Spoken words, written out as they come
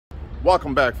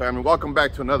Welcome back, family. Welcome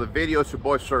back to another video. It's your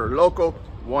boy Sir Loco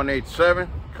 187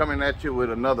 coming at you with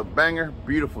another banger.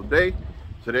 Beautiful day.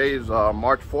 Today is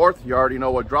March 4th. You already know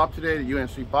what dropped today, the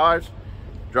U.N.C. 5s.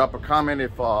 Drop a comment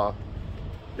if y'all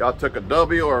took a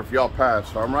W or if y'all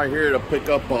passed. So I'm right here to pick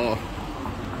up a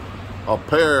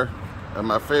pair at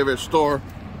my favorite store,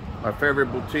 my favorite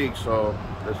boutique. So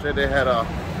they said they had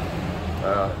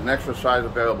an extra size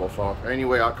available. So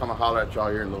anyway, I'll come and holler at y'all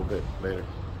here in a little bit later.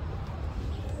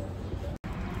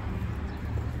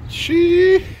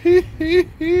 Sheesh.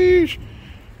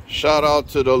 Shout out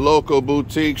to the local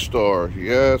boutique store.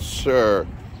 Yes, sir.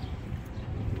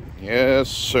 Yes,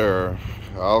 sir.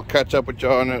 I'll catch up with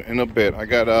y'all in a bit. I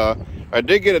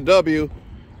did get a W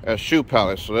at Shoe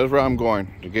Palace, so that's where I'm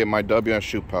going to get my W at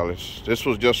Shoe Palace. This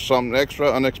was just something extra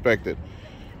unexpected.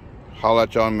 Holla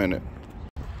at y'all in a minute.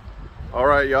 All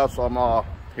right, y'all, so I'm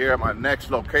here at my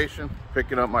next location,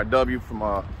 picking up my W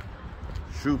from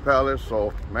Shoe Palace.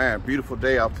 So man, beautiful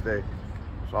day out today.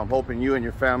 So I'm hoping you and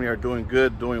your family are doing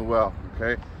good, doing well.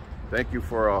 Okay, thank you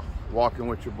for walking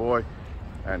with your boy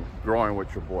and growing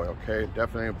with your boy. Okay,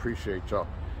 definitely appreciate y'all.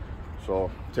 So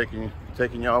taking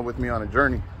y'all with me on a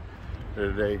journey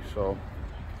today. So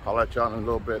I'll let y'all in a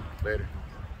little bit later.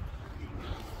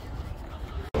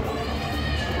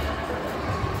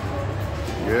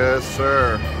 Yes,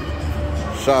 sir.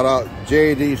 Shout out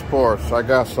JD Sports. I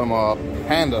got some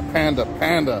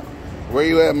Panda. Where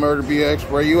you at, Murder BX?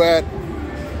 Where you at?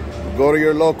 Go to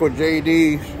your local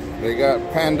JDs. They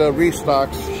got Panda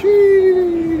restocks.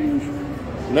 Sheesh.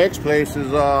 Next place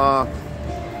is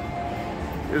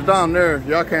down there.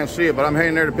 Y'all can't see it, but I'm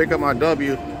heading there to pick up my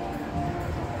W.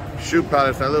 Shoe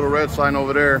Palace, that little red sign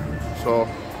over there. So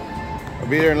I'll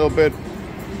be there in a little bit.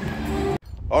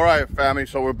 All right, family.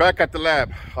 So we're back at the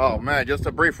lab. Oh man, just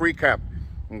a brief recap.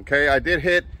 Okay, I did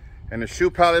hit in the Shoe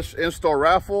Palace in-store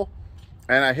raffle,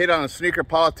 and I hit on the Sneaker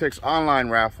Politics online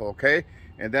raffle, okay?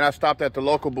 And then I stopped at the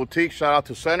local boutique, shout out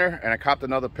to Center, and I copped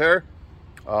another pair.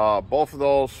 Both of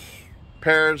those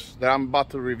pairs that I'm about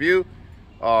to review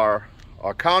are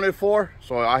accounted for,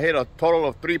 so I hit a total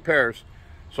of 3 pairs.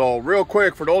 So real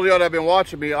quick, for those of y'all that have been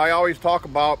watching me, I always talk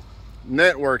about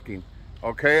networking,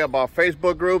 okay? About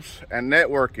Facebook groups and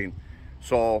networking.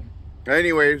 So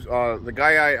anyways, the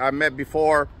guy I met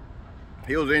before,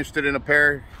 he was interested in a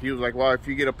pair. He was like, well, if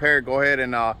you get a pair, go ahead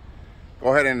and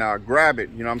grab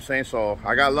it. You know what I'm saying? So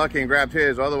I got lucky and grabbed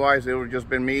his. Otherwise, it would have just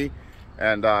been me.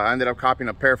 And I ended up copying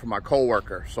a pair for my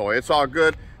coworker. So it's all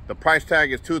good. The price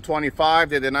tag is $225.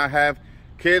 They did not have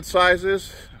kid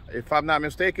sizes, if I'm not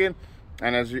mistaken.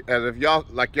 And as if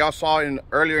y'all saw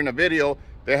earlier in the video,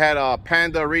 they had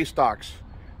Panda restocks.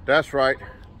 That's right,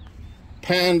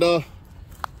 Panda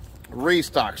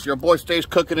restocks. Your boy stays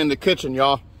cooking in the kitchen,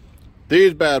 y'all.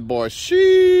 These bad boys.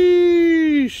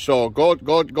 Sheesh. So go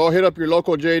hit up your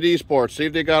local JD Sports. See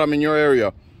if they got them in your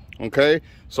area. Okay.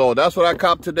 So that's what I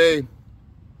copped today.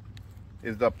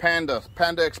 Is the Panda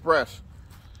Express.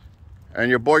 And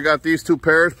your boy got these 2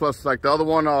 pairs plus like the other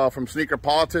one from Sneaker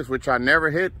Politics, which I never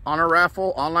hit on a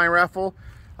raffle, online raffle.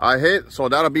 I hit. So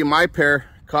that'll be my pair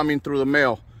coming through the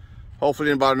mail. Hopefully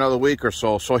in about another week or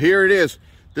so. So here it is.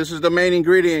 This is the main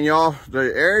ingredient, y'all.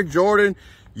 The Air Jordan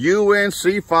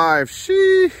U.N.C. 5.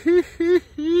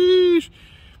 Sheesh.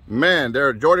 Man,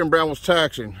 their Jordan brand was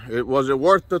taxing. Was it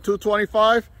worth the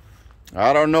 $225?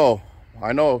 I don't know.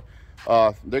 I know.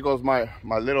 There goes my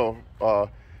little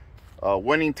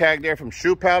winning tag there from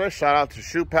Shoe Palace. Shout out to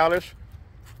Shoe Palace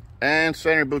and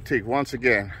Center Boutique once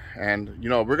again. And you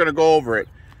know, we're gonna go over it.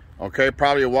 Okay,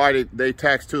 probably why they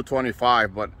tax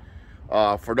 $225, but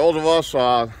for those of us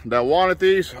that wanted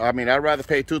these, I mean, I'd rather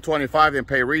pay $225 than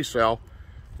pay resale.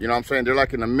 You know what I'm saying? They're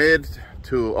like in the mid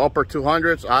to upper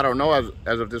 200s. I don't know,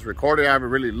 as of this recording, I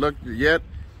haven't really looked yet.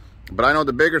 But I know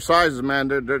the bigger sizes, man,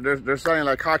 they're selling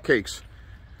like hotcakes.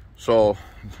 So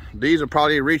these will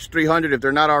probably reach 300 if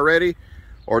they're not already,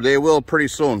 or they will pretty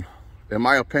soon, in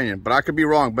my opinion. But I could be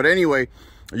wrong. But anyway,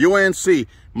 U.N.C.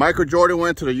 Michael Jordan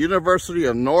went to the University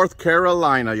of North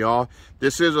Carolina, y'all.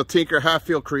 This is a Tinker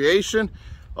Hatfield creation.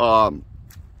 Man,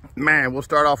 we'll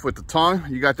start off with the tongue.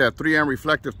 You got that 3M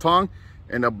reflective tongue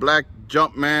and the black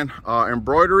Jumpman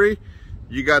embroidery.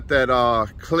 You got that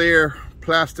clear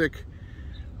plastic,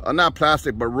 not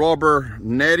plastic, but rubber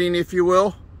netting, if you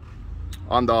will,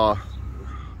 on the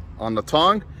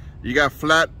tongue. You got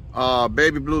flat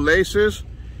baby blue laces.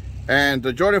 And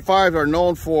the Jordan 5s are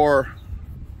known for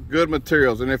good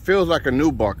materials, and it feels like a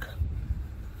nubuck.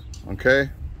 Okay,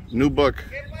 nubuck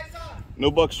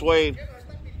suede,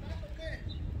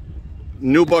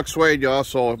 y'all.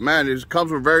 So man, it comes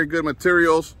with very good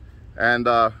materials. And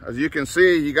as you can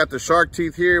see, you got the shark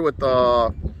teeth here with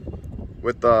the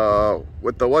with the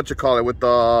what you call it, with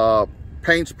the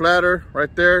paint splatter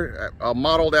right there,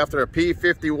 modeled after a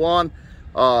P-51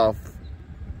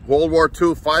 World War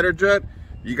II fighter jet.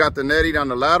 You got the netting on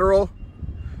the lateral,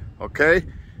 okay,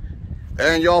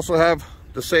 and you also have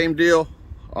the same deal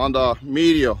on the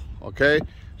medial, okay.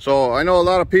 So I know a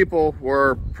lot of people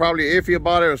were probably iffy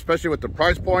about it, especially with the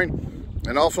price point,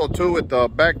 and also too with the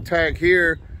back tag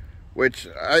here, which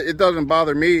it doesn't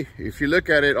bother me. If you look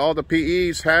at it, all the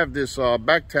PEs have this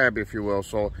back tab, if you will,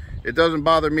 so it doesn't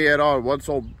bother me at all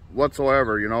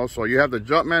whatsoever, you know. So you have the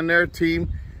Jumpman there,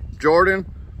 Team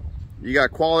Jordan. You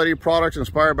got quality products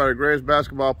inspired by the greatest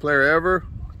basketball player ever,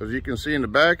 as you can see in the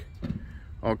back,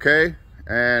 okay.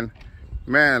 And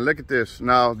man, look at this.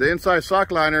 Now the inside sock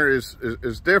liner is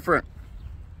different.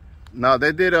 Now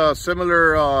they did a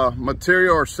similar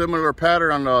material or similar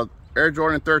pattern on the Air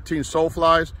Jordan 13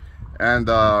 Soulflies and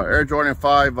Air Jordan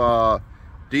 5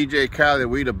 DJ Khaled,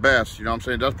 We the Best. You know what I'm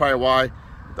saying? That's probably why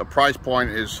the price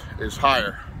point is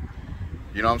higher.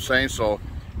 You know what I'm saying? So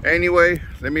anyway,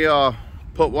 let me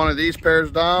put one of these pairs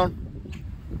down,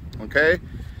 okay.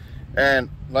 And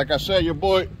like I said, your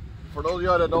boy, for those of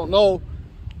y'all that don't know,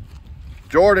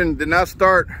 Jordan did not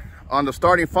start on the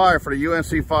starting five for the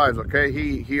U.N.C. fives, okay?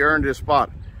 He earned his spot.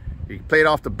 He played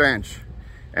off the bench.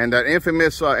 And that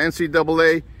infamous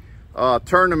NCAA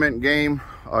tournament game,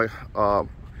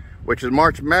 which is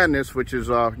March Madness, which is,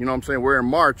 you know what I'm saying, we're in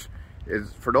March.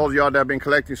 Is for those of y'all that have been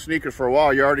collecting sneakers for a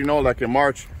while, you already know, like in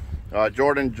March,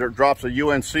 Jordan drops a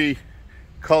UNC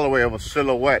colorway of a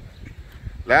silhouette.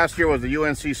 Last year was the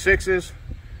UNC 6s,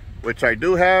 which I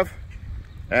do have.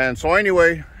 And so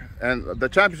anyway, and the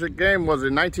championship game was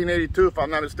in 1982, if I'm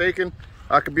not mistaken.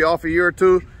 I could be off a year or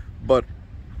two, but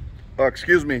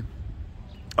excuse me.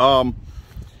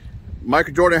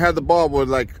 Michael Jordan had the ball with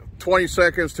like 20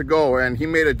 seconds to go, and he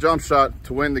made a jump shot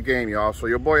to win the game, y'all. So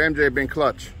your boy MJ been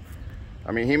clutch.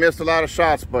 I mean, he missed a lot of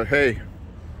shots, but hey,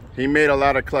 he made a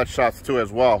lot of clutch shots too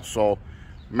as well. So,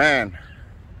 man,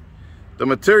 the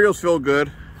materials feel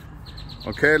good.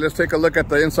 Okay, let's take a look at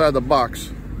the inside of the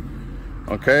box.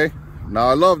 Okay. Now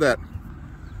I love that.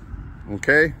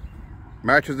 Okay,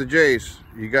 matches the J's.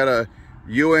 You got a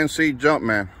UNC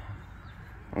Jumpman.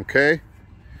 Okay,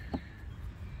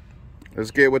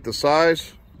 let's get with the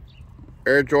size.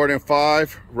 Air Jordan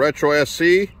 5 Retro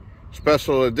SC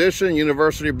Special Edition,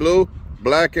 University Blue,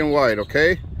 black and white.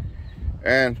 Okay,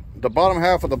 and the bottom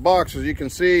half of the box, as you can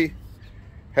see,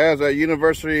 has a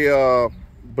University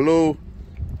Blue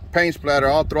paint splatter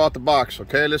all throughout the box.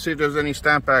 Okay, let's see if there's any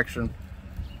stamp action.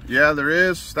 Yeah, there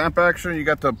is stamp action. You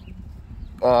got the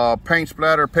paint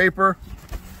splatter paper,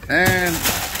 and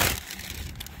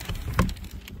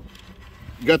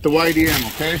you got the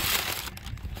YDM, okay?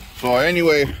 So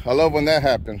anyway, I love when that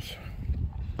happens.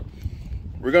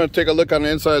 We're gonna take a look on the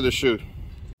inside of the shoe.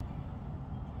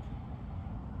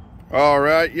 All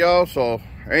right, y'all, so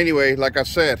anyway, like I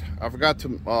said, I forgot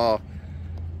to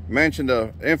mention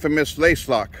the infamous lace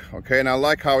lock, okay? And I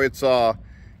like how it's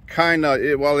kind of,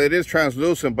 well, it is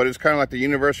translucent, but it's kind of like the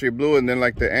University Blue, and then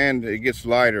like the end, it gets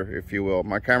lighter, if you will.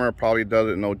 My camera probably does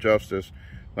it no justice.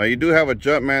 Now you do have a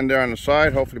Jumpman there on the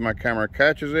side. Hopefully my camera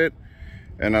catches it.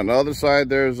 And on the other side,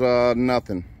 there's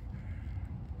nothing.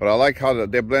 But I like how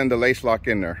they blend the lace lock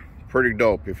in there. Pretty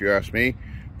dope, if you ask me.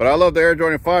 But I love the Air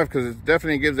Jordan 5 because it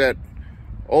definitely gives that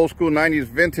old school 90s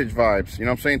vintage vibes. You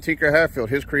know what I'm saying? Tinker Hatfield,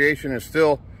 his creation is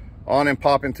still on and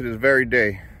popping to this very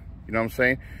day. You know what I'm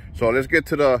saying? So let's get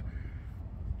to the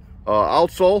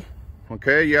outsole.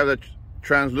 Okay, you have the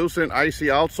translucent icy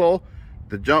outsole,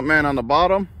 the Jumpman on the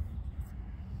bottom.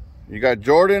 You got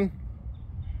Jordan.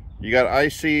 You got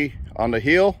icy on the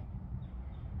heel.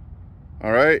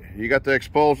 All right, you got the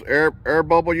exposed air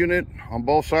bubble unit on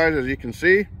both sides, as you can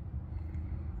see.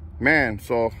 Man,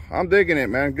 so I'm digging it,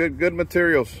 man. Good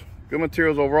materials. Good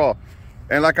materials overall.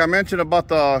 And like I mentioned about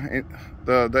the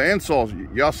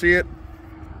insoles, y'all see it?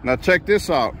 Now check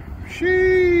this out.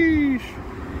 Sheesh.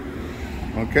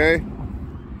 Okay.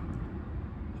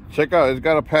 Check out, it's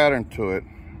got a pattern to it.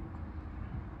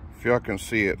 If y'all can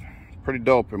see it. Pretty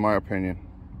dope in my opinion.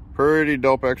 Pretty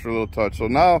dope extra little touch. So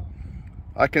now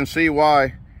I can see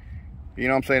why, you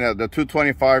know what I'm saying, the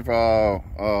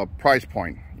 225 price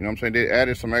point. You know what I'm saying? They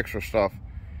added some extra stuff.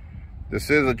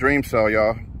 This is a dream cell,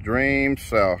 y'all. Dream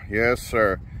cell. Yes,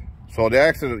 sir. So the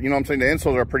actual, you know what I'm saying, the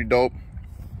insoles are pretty dope.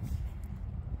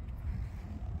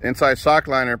 Inside sock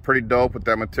liner, pretty dope with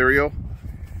that material.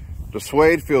 The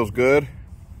suede feels good.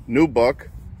 New buck.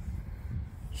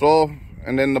 So,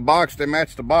 and then the box, they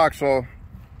match the box. So,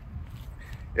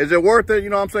 is it worth it? You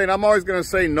know what I'm saying? I'm always going to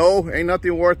say no. Ain't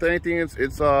nothing worth anything.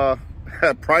 It's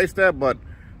priced at, but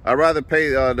I'd rather pay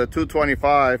the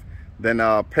 $225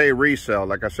 pay resale.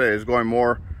 Like I said, it's going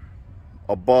more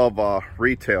above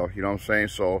retail, you know what I'm saying?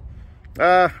 So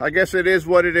I guess it is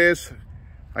what it is.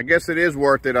 I guess it is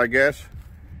worth it, I guess.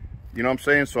 You know what I'm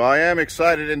saying? So I am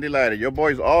excited and delighted. Your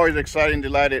boy's always excited and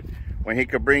delighted when he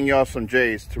could bring y'all some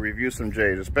J's, to review some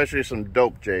J's, especially some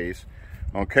dope J's.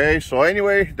 Okay, so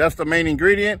anyway, that's the main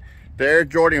ingredient. The Air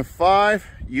Jordan 5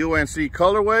 U.N.C.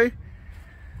 colorway.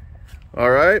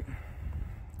 All right.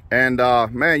 And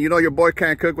man, you know your boy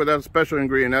can't cook without a special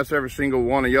ingredient. That's every single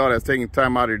one of y'all that's taking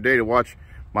time out of your day to watch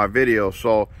my video.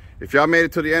 So if y'all made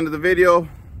it to the end of the video,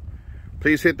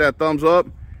 please hit that thumbs up.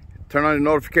 Turn on the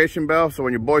notification bell so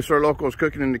when your boy Sir Loco is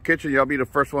cooking in the kitchen, y'all be the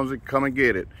first ones to come and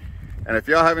get it. And if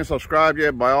y'all haven't subscribed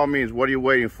yet, by all means, what are you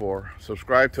waiting for?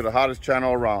 Subscribe to the hottest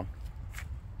channel around.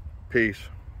 Peace.